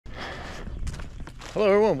Hello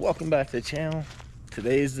everyone, welcome back to the channel.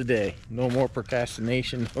 Today is the day. No more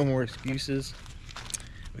procrastination, no more excuses.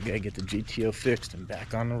 We gotta get the GTO fixed and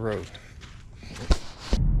back on the road.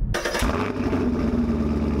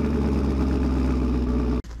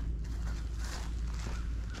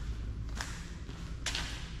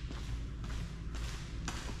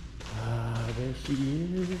 There she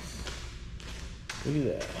is. Look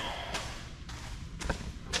at that.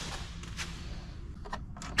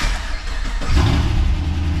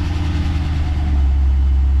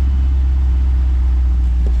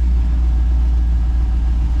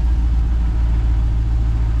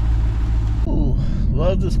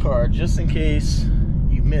 Love this car. Just in case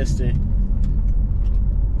you missed it,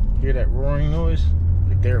 hear that roaring noise?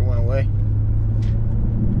 Like there, it went away.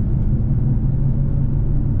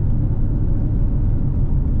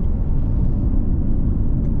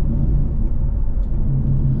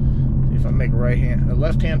 See if I make a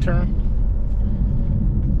left-hand turn.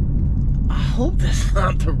 I hope that's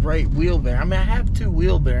not the right wheel bearing. I mean, I have two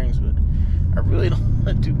wheel bearings, but I really don't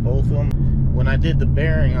want to do both of them. When I did the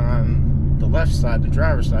bearing on the left side, the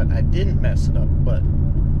driver's side, I didn't mess it up, but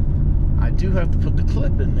I do have to put the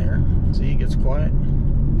clip in there. See, it gets quiet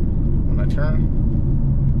when I turn.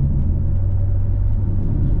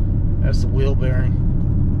 That's the wheel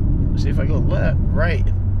bearing. See, if I go right,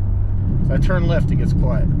 if I turn left, it gets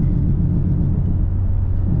quiet.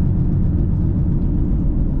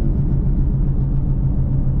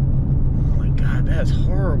 Oh my God, that's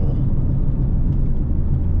horrible.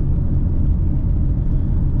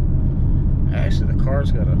 Actually, the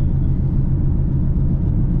car's got a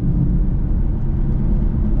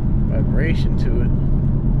vibration to it.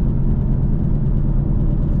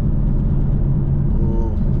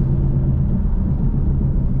 Ooh.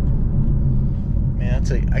 Man,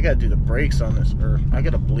 I gotta do the brakes on this, or I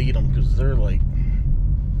gotta bleed them because they're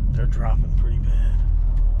dropping pretty bad.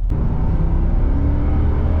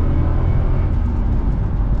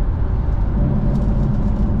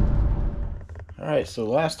 Alright, so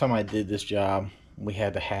last time I did this job, we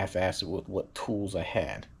had to half-ass it with what tools I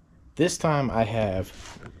had. This time I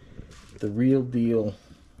have the real deal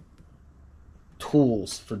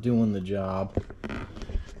tools for doing the job.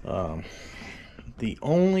 The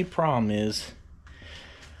only problem is,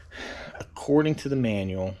 according to the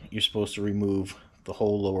manual, you're supposed to remove the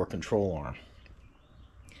whole lower control arm.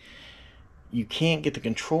 You can't get the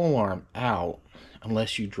control arm out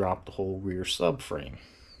unless you drop the whole rear subframe.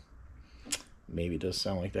 Maybe it does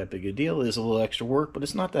sound like that big a deal. It is a little extra work, but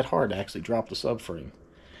it's not that hard to actually drop the subframe.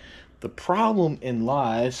 The problem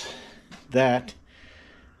lies that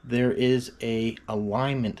there is a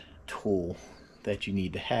alignment tool that you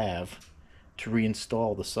need to have to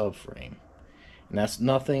reinstall the subframe. And that's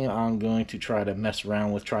nothing I'm going to try to mess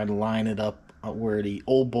around with, try to line it up where the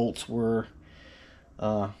old bolts were.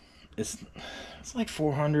 It's like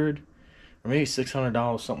 $400 or maybe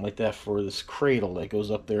 $600, something like that, for this cradle that goes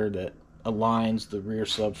up there that aligns the rear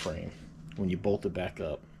subframe when you bolt it back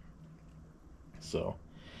up. So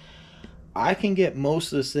I can get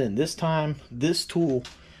most of this in. This time, this tool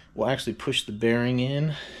will actually push the bearing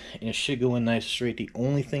in, and it should go in nice and straight. The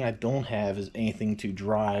only thing I don't have is anything to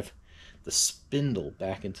drive the spindle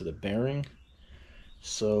back into the bearing.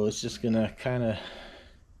 So it's just gonna kind of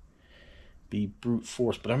be brute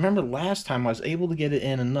force. But I remember last time I was able to get it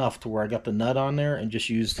in enough to where I got the nut on there and just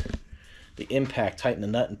used the impact, tighten the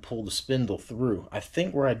nut, and pull the spindle through. I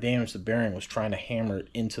think where I damaged the bearing was trying to hammer it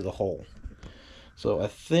into the hole. So I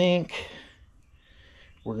think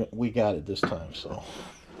we got it this time. So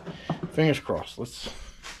fingers crossed. Let's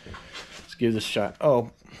give this a shot.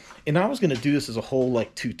 Oh, and I was gonna do this as a whole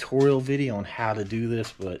like tutorial video on how to do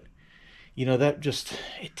this, but you know, that just,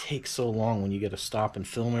 it takes so long when you got to stop and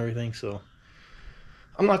film everything. So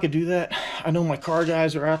I'm not gonna do that. I know my car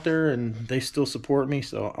guys are out there and they still support me,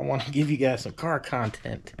 so I want to give you guys some car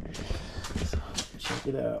content. So check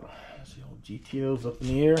it out. Let's see, old GTO's up in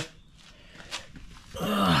the air.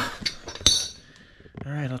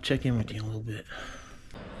 Alright, I'll check in with you in a little bit.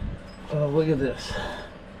 Oh, look at this.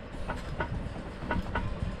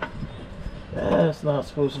 That's not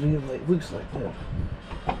supposed to be like loose like that.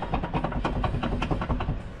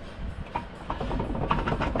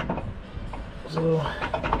 So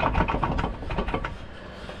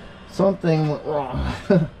something went wrong.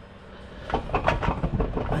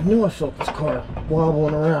 I knew I felt this car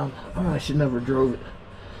wobbling around. Oh, I should never have drove it.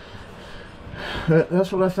 But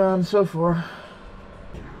that's what I found so far.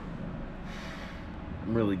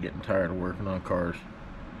 I'm really getting tired of working on cars.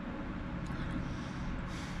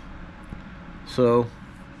 So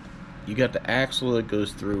you got the axle that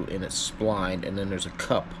goes through and it's splined, and then there's a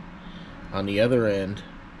cup on the other end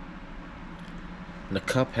And the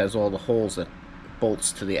cup has all the holes that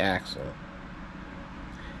bolts to the axle.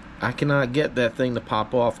 I cannot get that thing to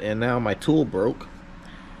pop off, and now my tool broke.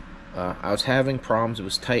 I was having problems. It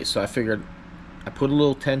was tight, so I figured I put a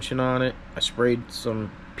little tension on it. I sprayed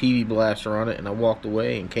some PV blaster on it, and I walked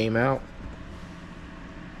away and came out.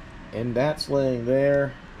 And that's laying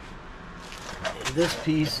there. And this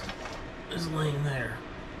piece is laying there.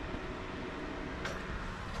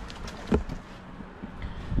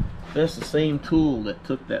 That's the same tool that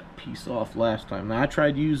took that piece off last time. Now I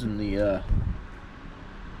tried using the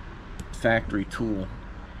factory tool,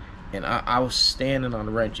 and I was standing on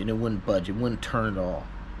the wrench and it wouldn't budge. It wouldn't turn at all.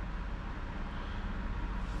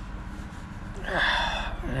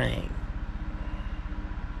 Dang.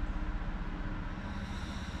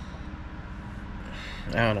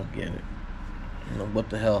 I don't get it. I don't know what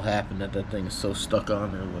the hell happened that thing is so stuck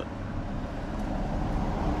on there, but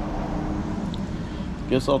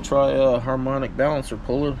guess I'll try a harmonic balancer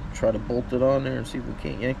puller, try to bolt it on there and see if we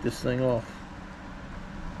can't yank this thing off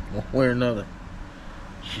one way or another.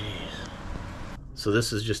 Jeez. So this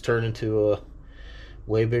has just turned into a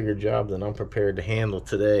way bigger job than I'm prepared to handle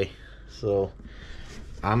today. So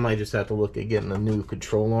I might just have to look at getting a new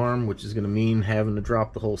control arm, which is going to mean having to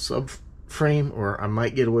drop the whole subframe, or I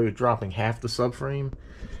might get away with dropping half the subframe.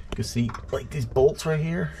 Because see, like these bolts right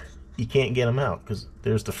here, you can't get them out because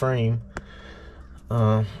there's the frame.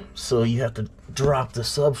 So you have to drop the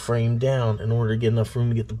subframe down in order to get enough room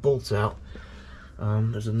to get the bolts out.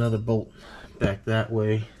 There's another bolt back that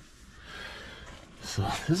way. So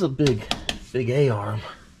this is a big A-arm.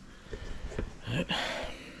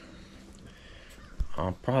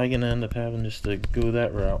 I'm probably gonna end up having just to go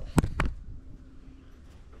that route.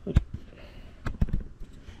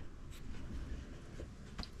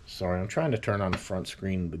 Sorry, I'm trying to turn on the front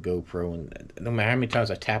screen of the GoPro, and no matter how many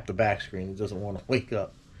times I tap the back screen, it doesn't want to wake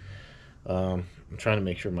up. I'm trying to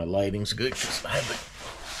make sure my lighting's good because I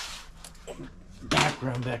have the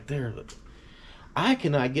background back there. But I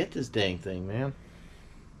cannot get this dang thing, man.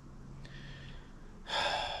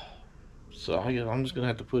 So I'm just gonna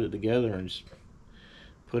have to put it together and just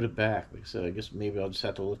put it back. Like I said, I guess maybe I'll just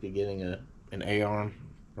have to look at getting an A-arm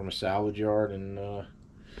from a salvage yard and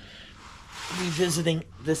revisiting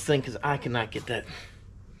this thing, because I cannot get that.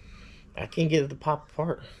 I can't get it to pop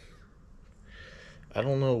apart. I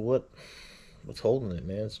don't know what's holding it,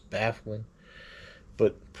 man. It's baffling.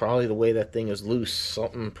 But probably the way that thing is loose,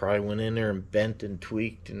 something probably went in there and bent and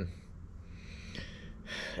tweaked. And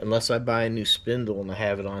unless I buy a new spindle and I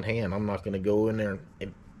have it on hand, I'm not going to go in there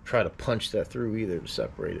and try to punch that through either to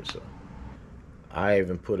separate it. So I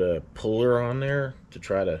even put a puller on there to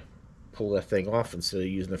try to pull that thing off instead of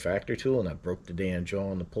using the factory tool, and I broke the damn jaw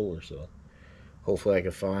on the puller. So hopefully I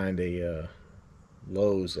can find a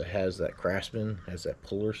Lowe's that has that Craftsman, has that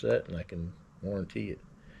puller set, and I can warranty it.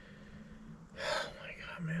 Oh my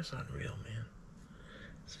god, man, it's unreal, man.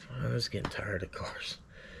 It's fine. I'm just getting tired of cars.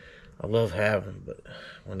 I love having them, but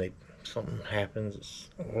when something happens, it's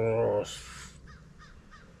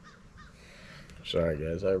sorry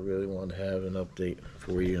guys, I really wanted to have an update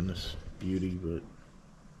for you on this beauty, but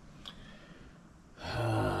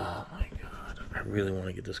oh my god, I really want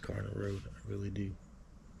to get this car on the road. I really do.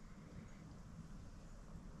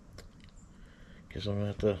 Guess I'm gonna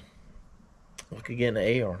have to look at getting an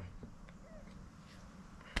A-arm.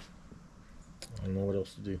 I don't know what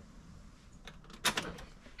else to do.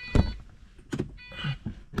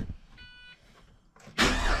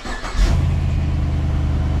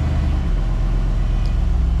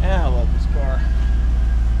 I love this car.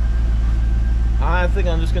 I think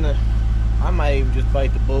I'm just gonna, I might even just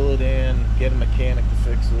bite the bullet and get a mechanic to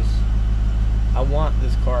fix this. I want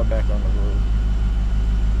this car back on the road.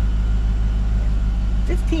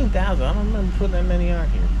 15,000, I don't remember putting that many on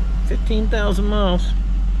here. 15,000 miles.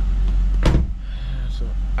 So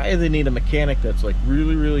I either need a mechanic that's like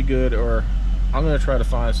really, really good, or I'm gonna try to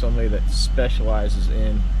find somebody that specializes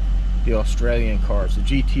in the Australian cars, the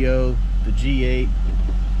GTO, the G8.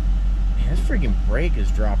 Man, this freaking brake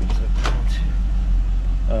is dropping.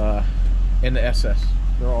 And the SS,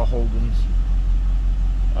 they're all Holdens.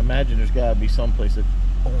 I imagine there's gotta be some place that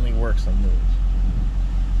only works on those.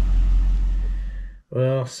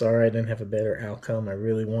 Well, sorry I didn't have a better outcome. I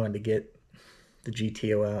really wanted to get the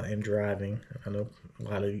GTO out and driving. I know a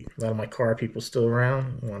lot of my car people still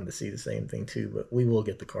around wanted to see the same thing too, but we will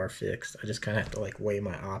get the car fixed. I just kind of have to like weigh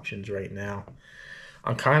my options right now.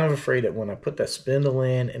 I'm kind of afraid that when I put that spindle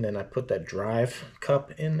in and then I put that drive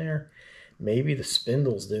cup in there, maybe the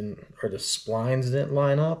spindles didn't, or the splines didn't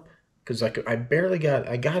line up, because I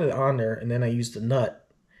got it on there, and then I used the nut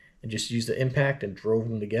and just used the impact and drove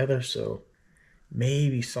them together. So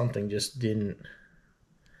maybe something just didn't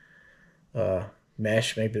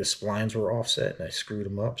mesh. Maybe the splines were offset and I screwed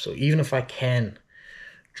them up. So even if I can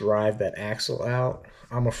drive that axle out,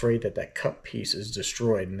 I'm afraid that that cup piece is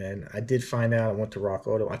destroyed. And then I did find out, I went to Rock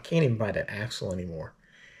Auto, I can't even buy that axle anymore.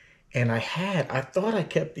 And I thought I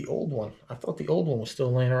kept the old one. I thought the old one was still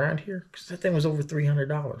laying around here because that thing was over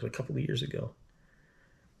 $300 a couple of years ago.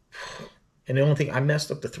 And the only thing, I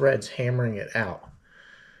messed up the threads hammering it out.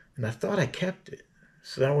 And I thought I kept it.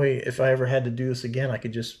 So that way, if I ever had to do this again, I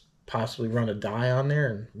could just possibly run a die on there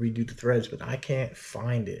and redo the threads. But I can't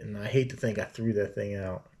find it. And I hate to think I threw that thing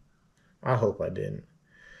out. I hope I didn't.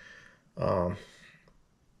 But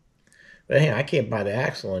hey, I can't buy the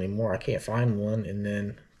axle anymore. I can't find one. And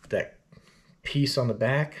then that piece on the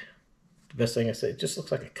back, the best thing I say, it just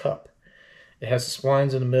looks like a cup. It has the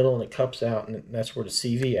splines in the middle and it cups out, and that's where the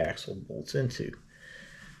CV axle bolts into.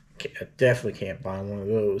 I definitely can't buy one of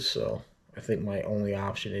those, so I think my only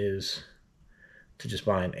option is to just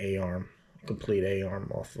buy an A-arm, a complete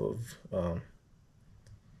A-arm off of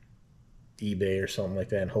eBay or something like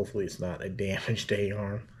that, and hopefully it's not a damaged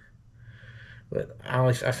A-arm. But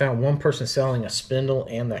I found one person selling a spindle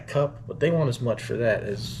and that cup, but they want as much for that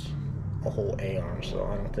as a whole A-arm, so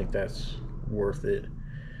I don't think that's worth it.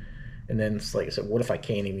 And then it's like I said, what if I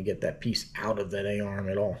can't even get that piece out of that A-arm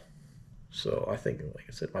at all? So I think, like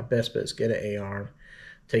I said, my best bet is get an A-arm,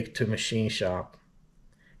 take it to a machine shop,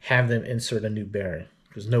 have them insert a new bearing.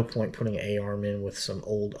 There's no point putting an A-arm in with some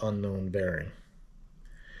old unknown bearing.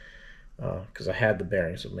 Because I had the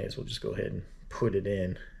bearing, so I may as well just go ahead and put it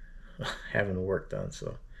in, having the work done.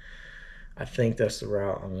 So I think that's the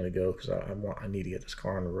route I'm going to go, because I need to get this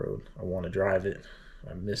car on the road. I want to drive it.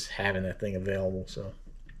 I miss having that thing available, so.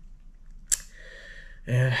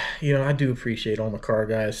 And, you know, I do appreciate all my car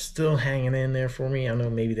guys still hanging in there for me. I know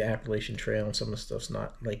maybe the Appalachian Trail and some of the stuff's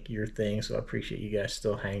not like your thing, so I appreciate you guys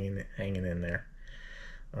still hanging in there.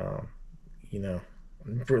 You know,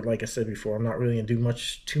 like I said before, I'm not really going to do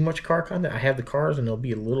too much car content. I have the cars, and there'll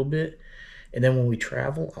be a little bit. And then when we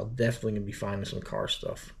travel, I'll definitely going to be finding some car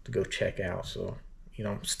stuff to go check out. So, you know,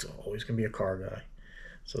 I'm still always going to be a car guy.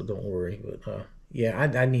 So don't worry. But, yeah,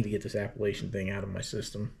 I need to get this Appalachian thing out of my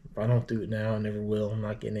system. If I don't do it now, I never will. I'm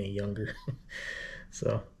not getting any younger.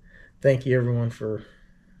 So thank you, everyone, for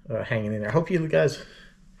hanging in there. I hope you guys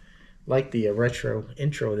liked the retro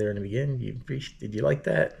intro there in the beginning. Did you like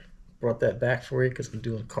that? Brought that back for you because I'm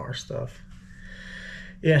doing car stuff.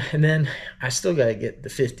 Yeah, and then I still got to get the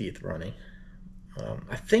 50th running.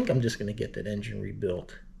 I think I'm just going to get that engine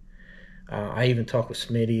rebuilt. I even talked with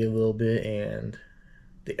Smitty a little bit, and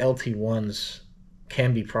the LT1s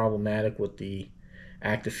can be problematic with the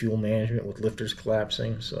active fuel management with lifters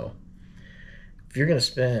collapsing. So if you're going to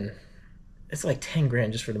spend, it's like 10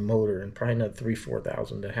 grand just for the motor and probably another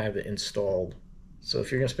 3,000-4,000 to have it installed. So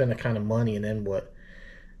if you're going to spend that kind of money and then what,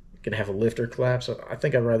 you're going to have a lifter collapse, I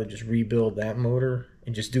think I'd rather just rebuild that motor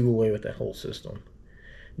and just do away with that whole system.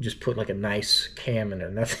 Just put like a nice cam in there.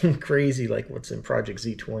 Nothing crazy like what's in Project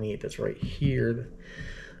Z28 that's right here.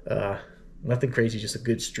 Nothing crazy, just a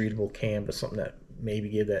good streetable cam, but something that maybe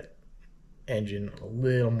give that engine a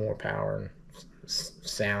little more power and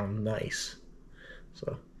sound nice.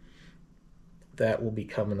 So that will be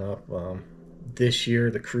coming up this year.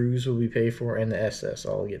 The Cruise will be paid for, and the SS.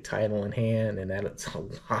 I'll get title in hand, and that's a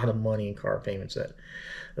lot of money in car payments that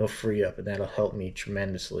they'll free up, and that'll help me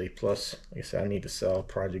tremendously. Plus, like I said, I need to sell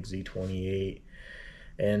Project Z28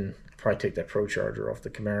 and probably take that Pro Charger off the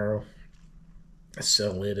Camaro.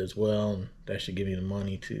 Sell it as well, and that should give me the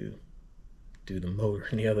money to do the motor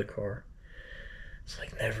in the other car. It's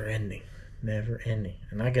like never ending.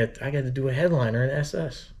 And I got to do a headliner in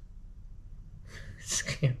SS.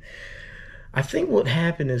 I think what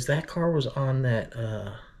happened is that car was on that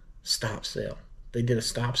stop sale. They did a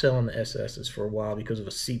stop sale on the SS's for a while because of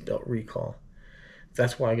a seatbelt recall.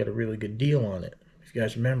 That's why I got a really good deal on it. If you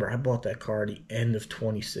guys remember, I bought that car at the end of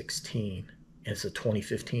 2016, and it's a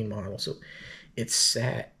 2015 model. So it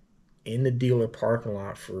sat in the dealer parking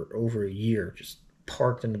lot for over a year, just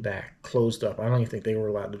parked in the back, closed up. I don't even think they were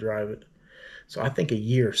allowed to drive it. So I think a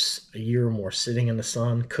year or more sitting in the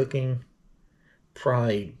sun, cooking,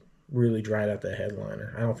 probably really dried out that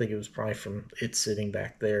headliner. I don't think it was probably from it sitting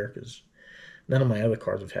back there, because none of my other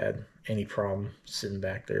cars have had any problem sitting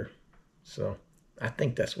back there. So I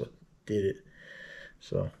think that's what did it.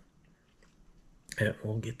 So yeah,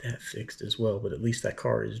 we'll get that fixed as well, but at least that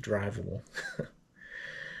car is drivable.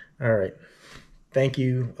 All right. Thank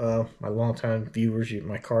you, my longtime viewers,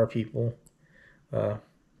 my car people,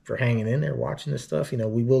 for hanging in there, watching this stuff. You know,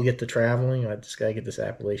 we will get to traveling. I just got to get this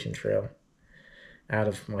Appalachian Trail out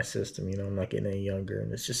of my system. You know, I'm not getting any younger,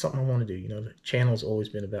 and it's just something I want to do. You know, the channel's always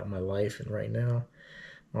been about my life, and right now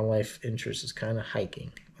my life interest is kind of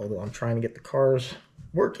hiking. Although I'm trying to get the cars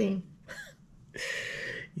working.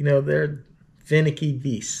 You know, they're finicky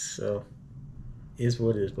beasts, so is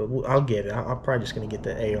what it is. But I'll get it. I'm probably just going to get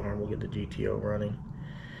the A-arm. We'll get the GTO running.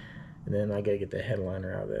 And then I got to get the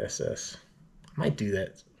headliner out of the SS. I might do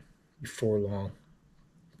that before long,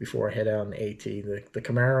 before I head out in the AT. The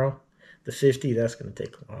Camaro, the 50, that's going to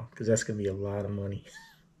take a while because that's going to be a lot of money.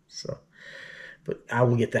 So, but I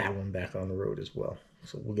will get that one back on the road as well.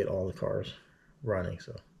 So we'll get all the cars running.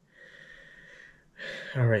 So,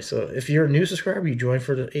 all right. So if you're a new subscriber, you join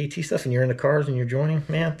for the AT stuff, and you're in the cars and you're joining,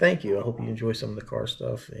 man, thank you. I hope you enjoy some of the car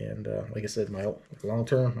stuff. And like I said, my long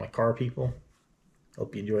term, my car people,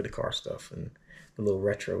 hope you enjoy the car stuff and the little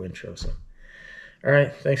retro intro. So, all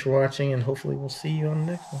right. Thanks for watching, and hopefully we'll see you on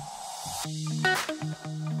the next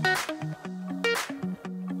one.